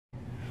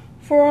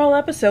For all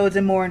episodes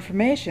and more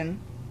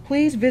information,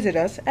 please visit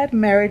us at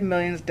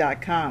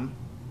marriedmillions.com.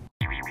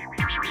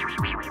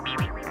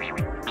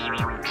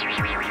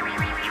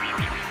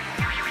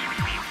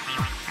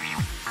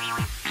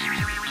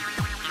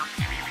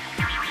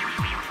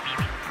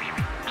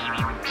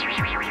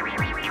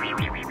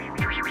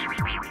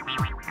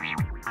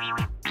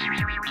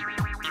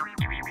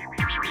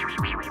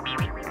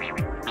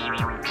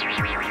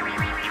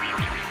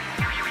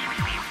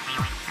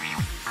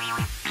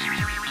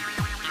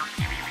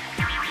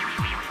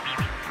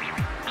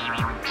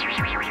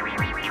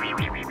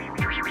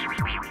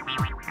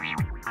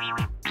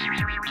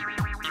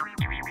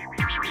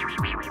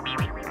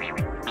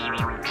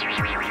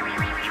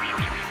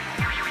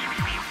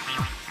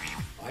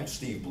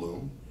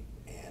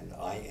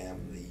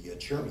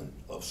 Chairman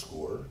of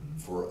S.C.O.R.E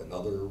for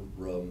another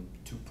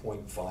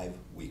 2.5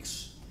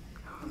 weeks.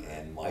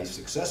 And my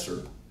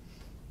successor,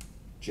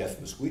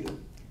 Jeff Mesquita,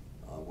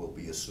 will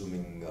be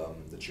assuming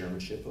the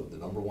chairmanship of the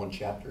 #1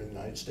 chapter in the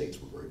United States.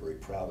 We're very, very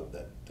proud of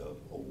that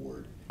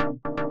award.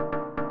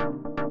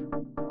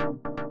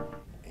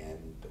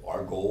 And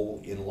our goal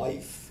in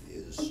life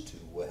is to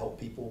help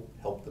people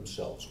help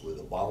themselves. With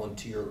a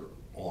volunteer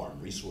arm,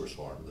 resource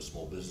arm of the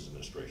Small Business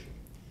Administration,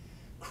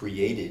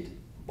 created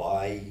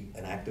by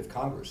an act of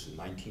Congress in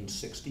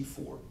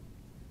 1964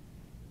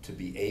 to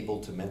be able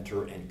to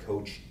mentor and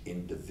coach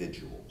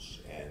individuals.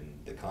 And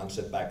the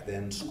concept back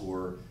then,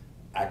 S.C.O.R.E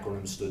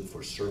acronym stood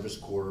for Service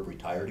Corps of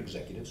Retired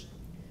Executives.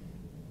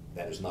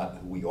 That is not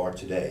who we are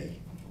today.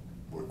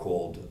 We're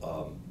called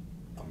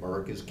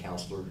America's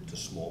Counselor to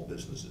Small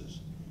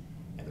Businesses.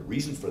 And the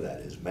reason for that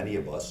is many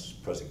of us,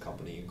 present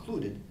company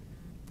included,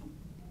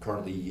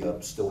 currently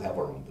still have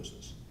our own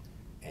business.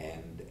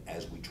 And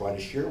as we try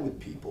to share with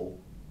people,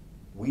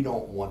 we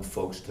don't want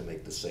folks to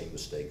make the same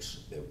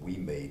mistakes that we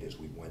made as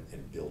we went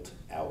and built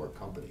our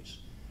companies.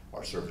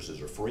 Our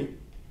services are free.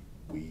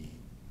 We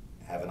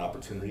have an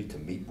opportunity to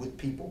meet with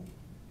people,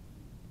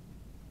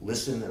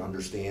 listen and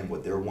understand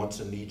what their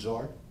wants and needs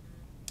are,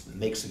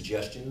 make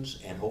suggestions,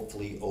 and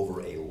hopefully over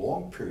a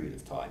long period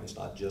of time, it's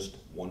not just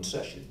one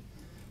session,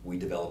 we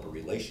develop a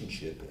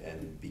relationship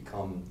and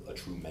become a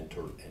true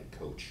mentor and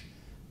coach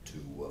to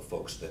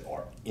folks that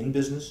are in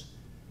business,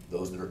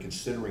 those that are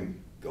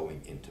considering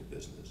going into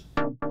business.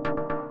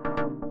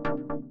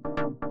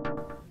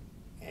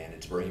 And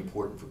it's very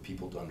important for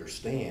people to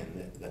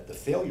understand that the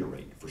failure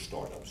rate for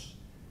startups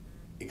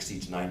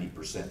exceeds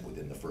 90%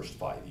 within the first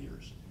 5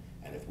 years.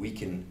 And if we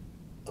can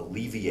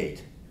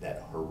alleviate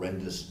that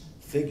horrendous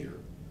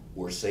figure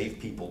or save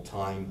people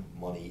time,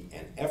 money,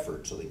 and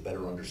effort so they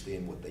better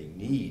understand what they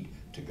need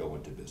to go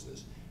into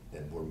business,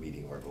 then we're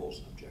meeting our goals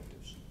and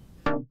objectives.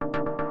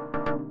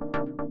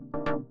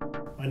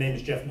 My name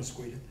is Jeff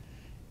Mesquita.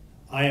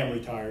 I am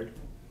retired,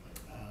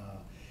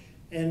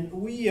 and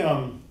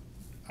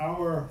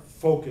our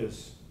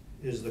focus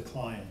is the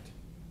client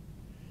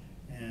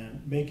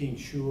and making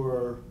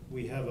sure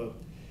we have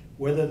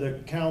whether the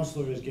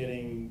counselor is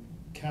getting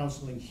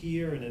counseling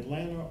here in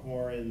Atlanta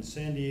or in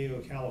San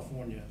Diego,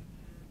 California,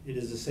 it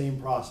is the same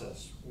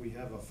process. We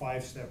have a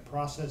 5-step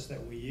process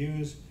that we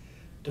use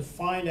to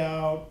find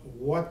out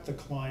what the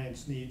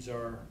client's needs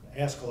are,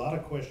 ask a lot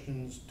of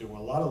questions, do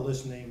a lot of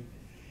listening,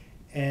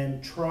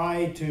 and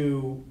try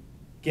to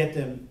get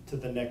them to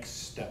the next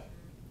step.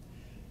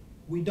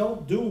 We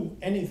don't do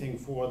anything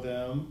for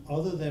them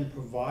other than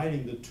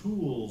providing the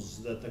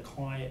tools that the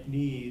client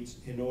needs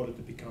in order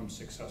to become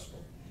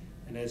successful.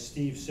 And as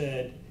Steve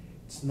said,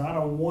 it's not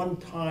a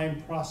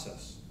one-time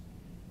process.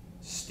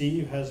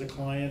 Steve has a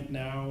client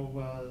now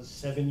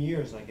 7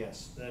 years, I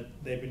guess, that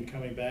they've been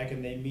coming back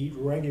and they meet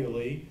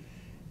regularly.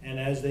 And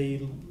as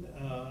they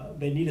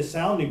need a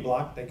sounding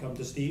block, they come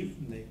to Steve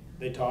and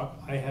they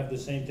talk. I have the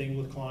same thing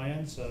with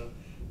clients.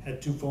 Had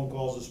 2 phone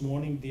calls this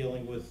morning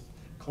dealing with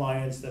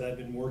clients that I've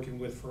been working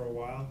with for a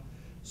while.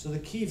 So the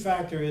key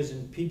factor is,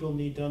 and people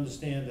need to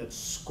understand that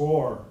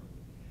S.C.O.R.E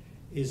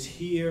is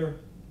here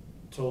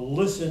to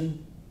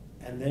listen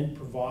and then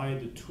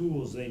provide the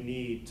tools they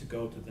need to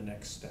go to the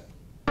next step.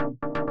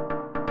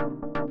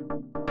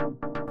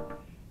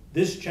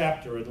 This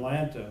chapter,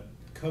 Atlanta,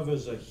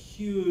 covers a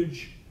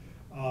huge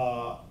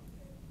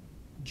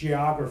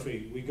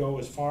geography. We go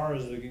as far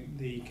as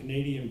the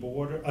Canadian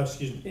border,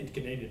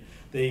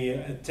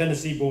 the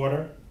Tennessee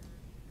border,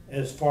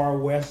 as far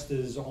west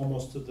as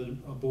almost to the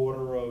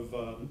border of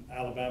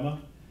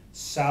Alabama,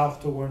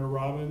 south to Warner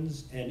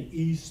Robins, and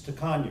east to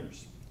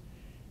Conyers.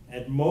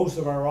 At most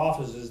of our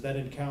offices, that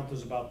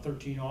encounters about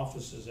 13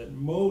 offices. At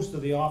most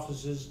of the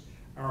offices,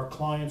 our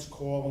clients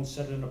call and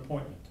set an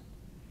appointment.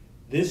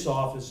 This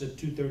office at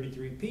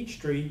 233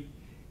 Peachtree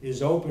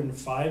is open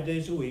 5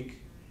 days a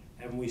week,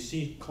 and we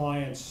see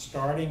clients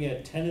starting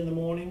at 10 in the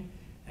morning,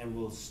 and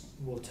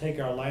we'll take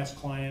our last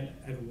client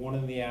at 1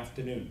 in the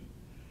afternoon.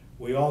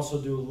 We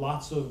also do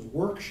lots of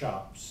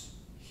workshops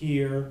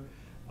here.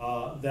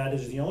 That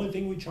is the only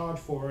thing we charge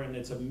for, and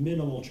it's a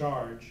minimal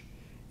charge.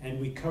 And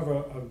we cover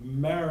a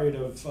myriad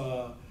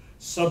of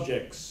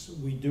subjects.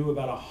 We do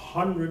about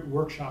 100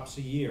 workshops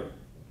a year.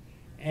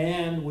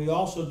 And we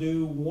also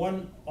do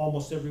one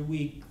almost every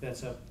week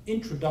that's an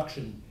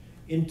introduction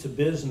into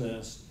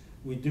business.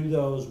 We do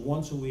those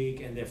once a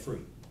week and they're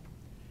free.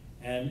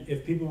 And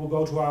if people will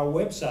go to our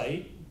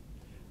website,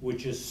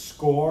 which is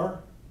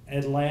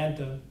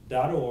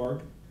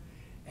scoreatlanta.org,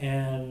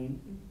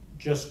 and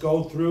just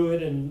go through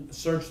it and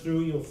search through,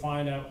 you'll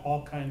find out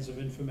all kinds of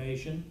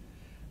information.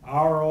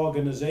 Our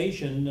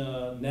organization,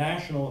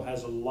 national,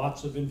 has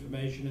lots of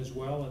information as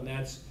well, and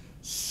that's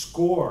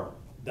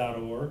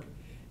SCORE.org.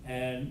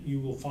 And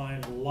you will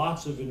find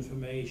lots of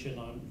information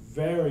on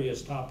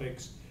various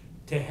topics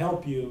to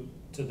help you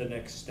to the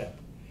next step.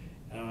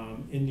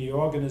 In the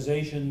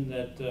organization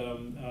that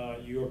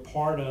you're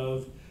part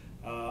of,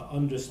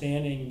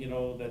 understanding,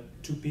 that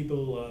two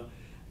people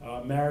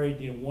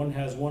married, one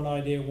has one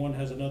idea, one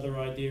has another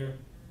idea,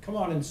 come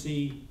on and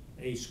see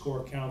a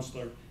SCORE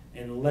counselor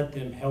and let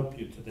them help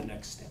you to the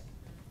next step.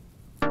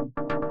 On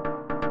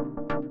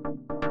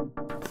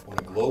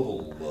a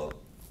global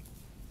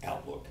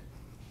outlook,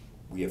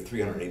 we have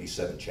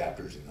 387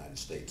 chapters in the United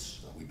States.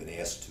 We've been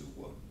asked to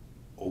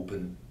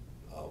open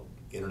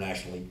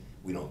internationally.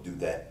 We don't do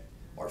that.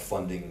 Our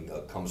funding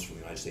comes from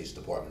the United States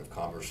Department of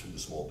Commerce through the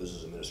Small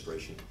Business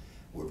Administration.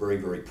 We're very,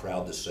 very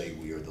proud to say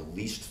we are the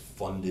least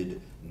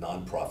funded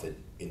nonprofit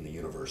in the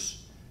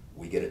universe.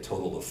 We get a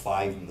total of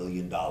 $5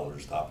 million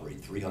to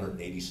operate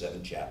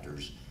 387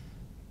 chapters,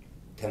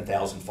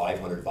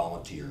 10,500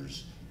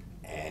 volunteers,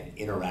 and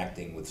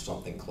interacting with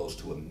something close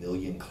to 1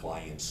 million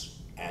clients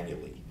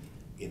annually.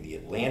 In the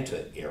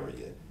Atlanta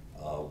area,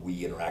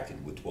 we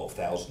interacted with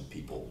 12,000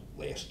 people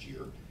last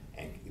year,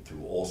 and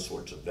through all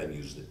sorts of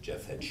venues that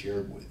Jeff had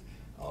shared with.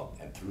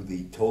 And through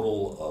the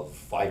total of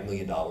 $5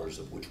 million,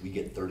 of which we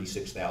get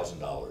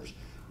 $36,000,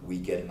 we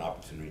get an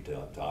opportunity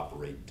to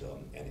operate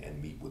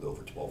and meet with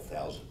over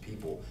 12,000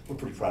 people. We're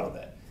pretty proud of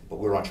that. But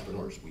we're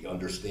entrepreneurs. We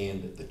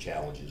understand the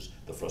challenges,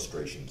 the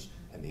frustrations,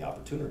 and the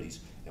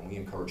opportunities, and we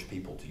encourage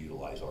people to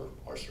utilize our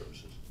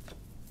services.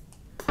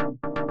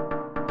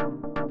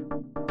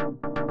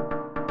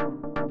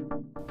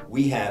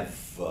 We have,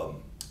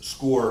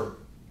 SCORE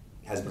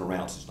has been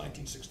around since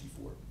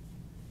 1964.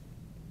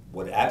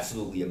 What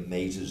absolutely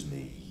amazes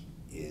me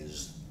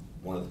is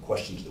one of the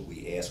questions that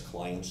we ask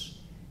clients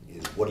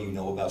is, what do you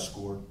know about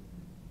SCORE?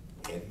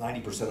 And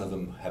 90% of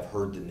them have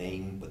heard the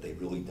name, but they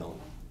really don't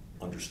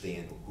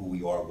understand who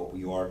we are, what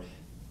we are.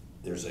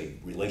 There's a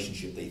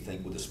relationship, they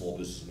think, with the Small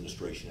Business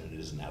Administration, and it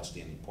is an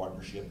outstanding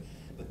partnership,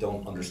 but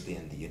don't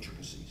understand the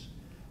intricacies.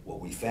 What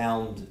we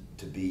found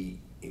to be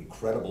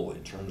incredible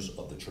in terms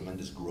of the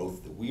tremendous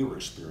growth that we are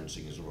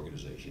experiencing as an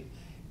organization,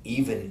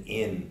 even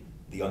in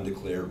the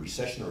undeclared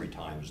recessionary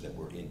times that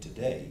we're in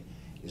today,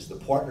 is the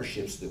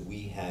partnerships that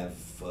we have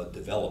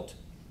developed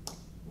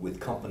with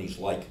companies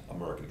like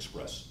American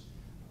Express.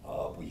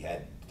 We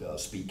had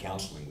speed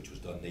counseling, which was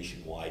done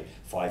nationwide.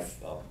 5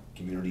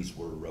 communities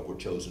were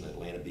chosen,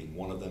 Atlanta being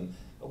one of them.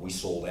 We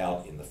sold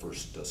out in the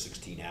first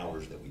 16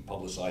 hours that we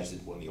publicized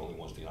it, one of the only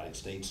ones in the United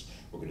States.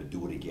 We're going to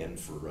do it again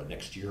for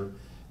next year.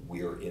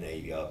 We're in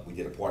we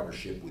did a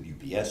partnership with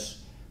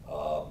UPS,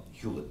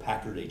 Hewlett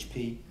Packard,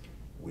 HP.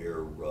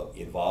 We're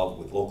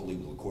involved locally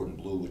with Accord &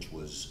 Blue,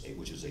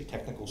 which is a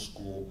technical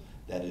school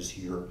that is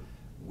here.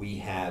 We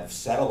have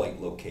satellite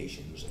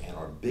locations, and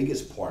our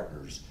biggest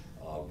partners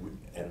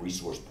and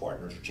resource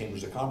partners are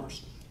chambers of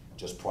commerce.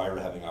 Just prior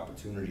to having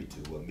opportunity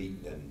to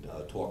meet and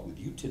talk with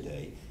you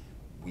today,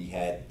 we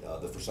had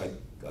the Forsyth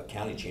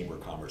County Chamber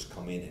of Commerce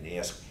come in and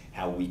ask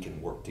how we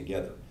can work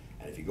together.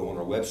 And if you go on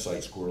our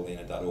website,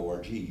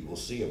 scoreatlanta.org, you will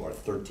see of our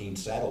 13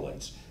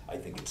 satellites, I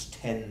think it's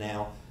 10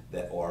 now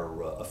that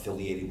are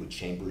affiliated with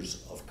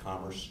chambers of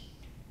commerce.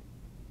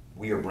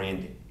 We are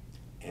branding,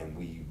 and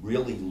we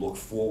really look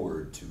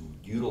forward to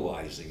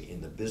utilizing in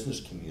the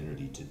business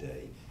community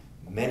today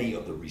many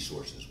of the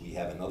resources. We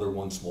have another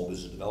one, Small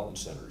Business Development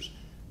Centers,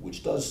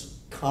 which does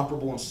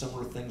comparable and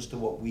similar things to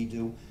what we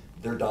do.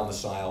 They're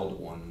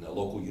domiciled on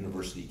local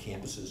university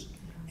campuses,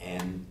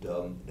 and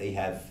they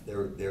have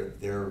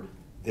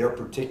their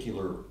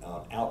particular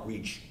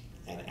outreach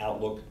and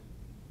outlook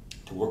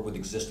to work with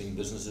existing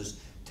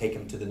businesses, take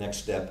them to the next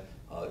step,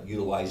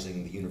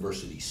 utilizing the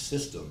university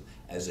system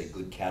as a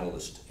good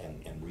catalyst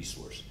and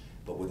resource.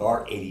 But with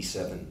our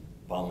 87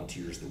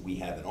 volunteers that we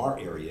have in our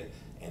area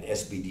and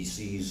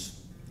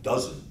SBDC's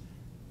dozen,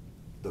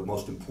 the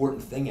most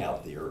important thing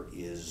out there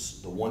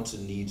is the wants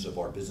and needs of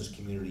our business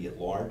community at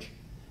large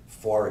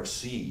far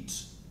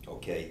exceeds,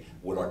 okay,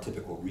 what our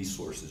typical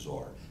resources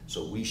are.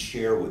 So we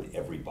share with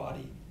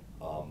everybody,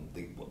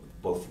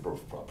 both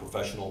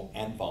professional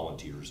and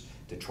volunteers,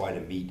 to try to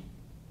meet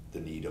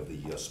the need of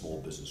the small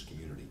business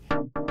community.